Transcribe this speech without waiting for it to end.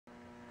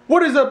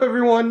What is up,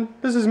 everyone?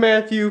 This is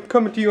Matthew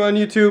coming to you on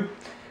YouTube,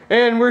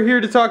 and we're here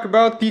to talk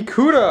about the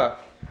Cuda.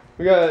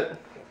 We got it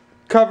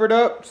covered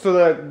up so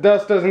that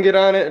dust doesn't get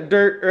on it,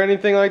 dirt or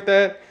anything like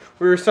that.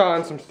 We were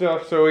sawing some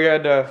stuff, so we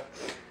had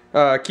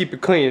to keep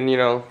it clean, you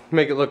know,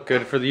 make it look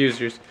good for the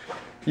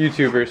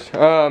YouTubers.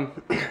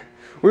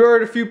 We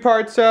ordered a few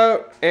parts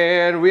out,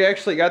 and we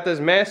actually got this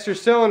master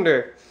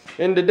cylinder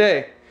in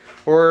today.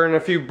 We're ordering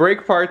a few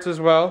brake parts as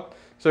well,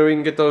 so we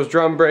can get those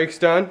drum brakes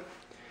done.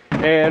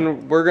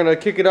 And we're gonna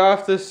kick it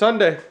off this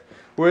Sunday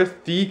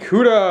with the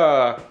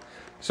Cuda.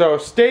 So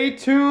stay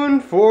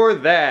tuned for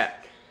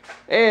that.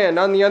 And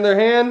on the other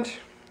hand,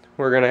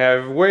 we're gonna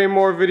have way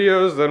more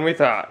videos than we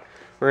thought.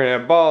 We're gonna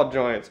have ball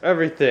joints,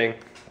 everything.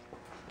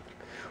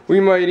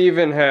 We might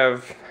even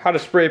have how to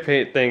spray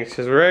paint things,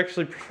 because we're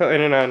actually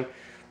planning on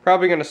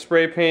probably gonna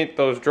spray paint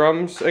those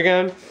drums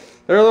again.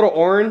 They're a little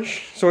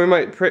orange, so we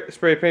might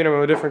spray paint them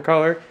a different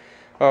color.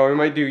 We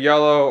might do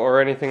yellow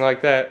or anything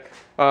like that.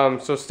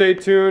 So stay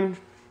tuned.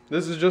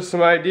 This is just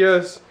some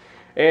ideas,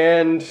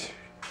 and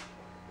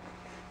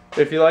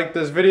if you like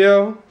this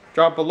video,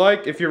 drop a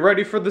like. If you're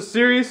ready for the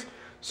series,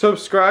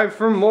 subscribe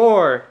for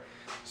more.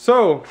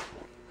 So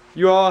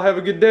you all have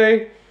a good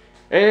day,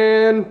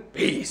 and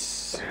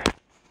peace.